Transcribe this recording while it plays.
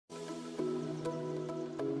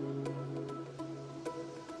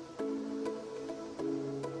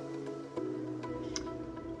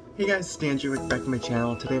Hey guys, it's Andrew back to my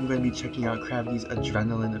channel. Today I'm going to be checking out CRAVITY's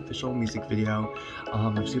Adrenaline official music video.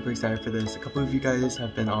 I'm super excited for this. A couple of you guys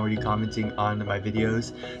have been already commenting on my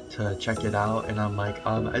videos to check it out, and I'm like,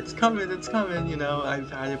 it's coming, you know.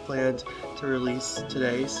 I've had it planned to release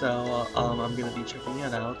today, so I'm going to be checking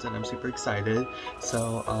it out, and I'm super excited.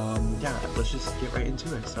 So yeah, let's just get right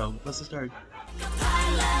into it. So let's get started.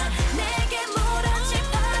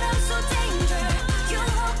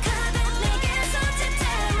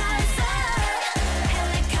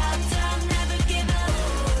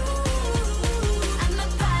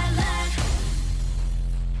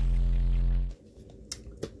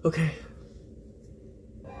 Okay.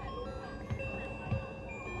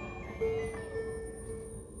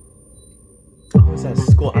 Oh, is that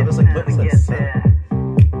school? I was like, what is that sound?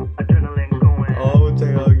 Oh,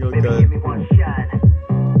 damn, you're good.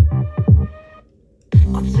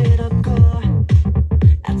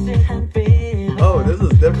 Oh, this is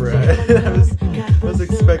different. I was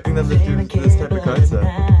expecting them to do this type of concept.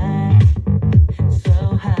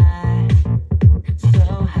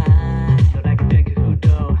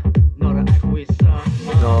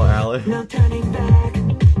 No, Alex. No turning back. He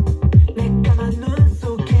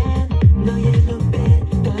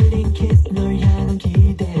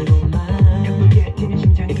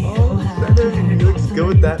looks good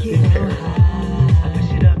with that pink hair.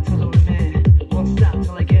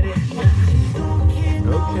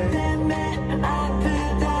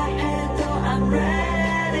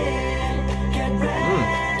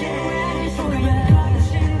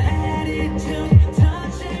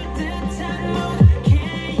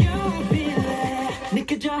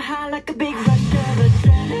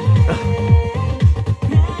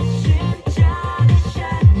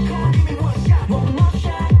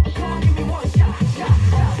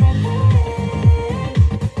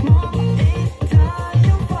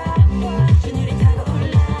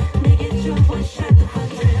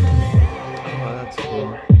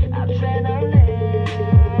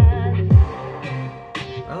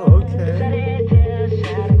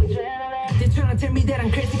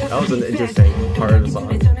 That was an interesting part of the song.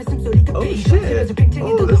 Oh shit!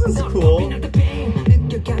 Oh, this is cool.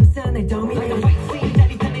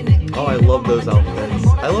 Oh, I love those outfits.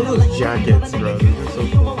 I love those jackets, bro. These are so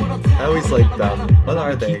cool. I always like them. What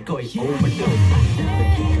are they? I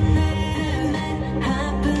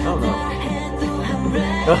don't know.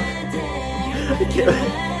 I can't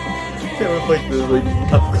with like the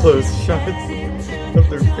up close shots of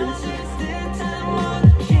their faces.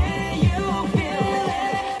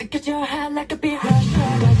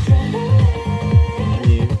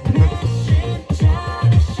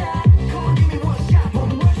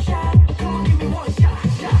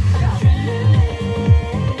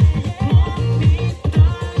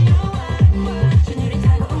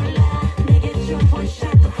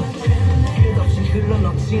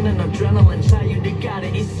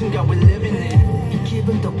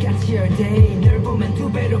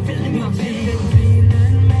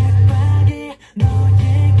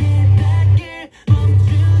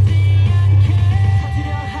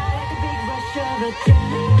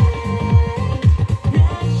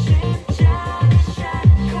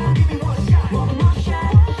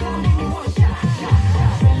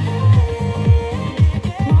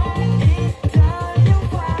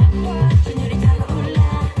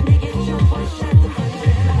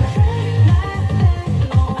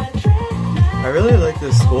 I really like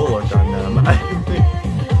this school look on them.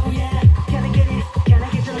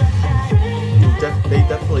 They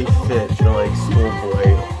definitely fit the like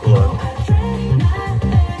schoolboy look.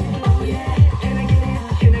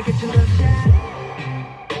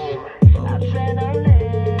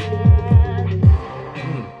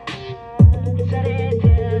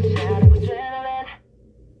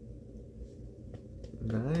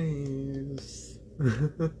 Nice.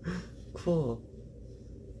 Cool.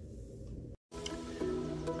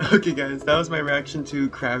 Okay guys, that was my reaction to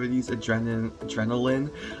CRAVITY's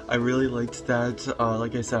Adrenaline. I really liked that.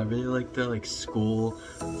 Like I said, I really liked the like school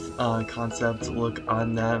concept look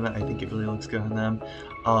on them. I think it really looks good on them.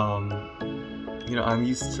 You know, I'm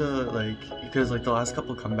used to like, because like the last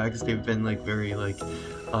couple comebacks, they've been like very like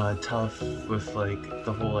tough with like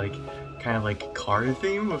the whole like kind of like car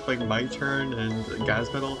theme with like My Turn and Gas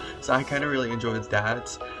Pedal, so I kind of really enjoyed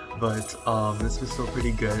that. But this was still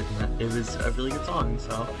pretty good, and it was a really good song.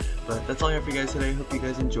 So, but that's all I have for you guys today. Hope you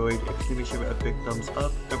guys enjoyed. If you can, make sure to give it a big thumbs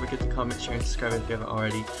up. Don't forget to comment, share, and subscribe if you haven't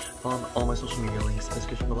already. Follow all my social media links in the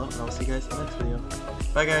description below, and I'll see you guys in the next video.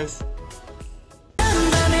 Bye guys.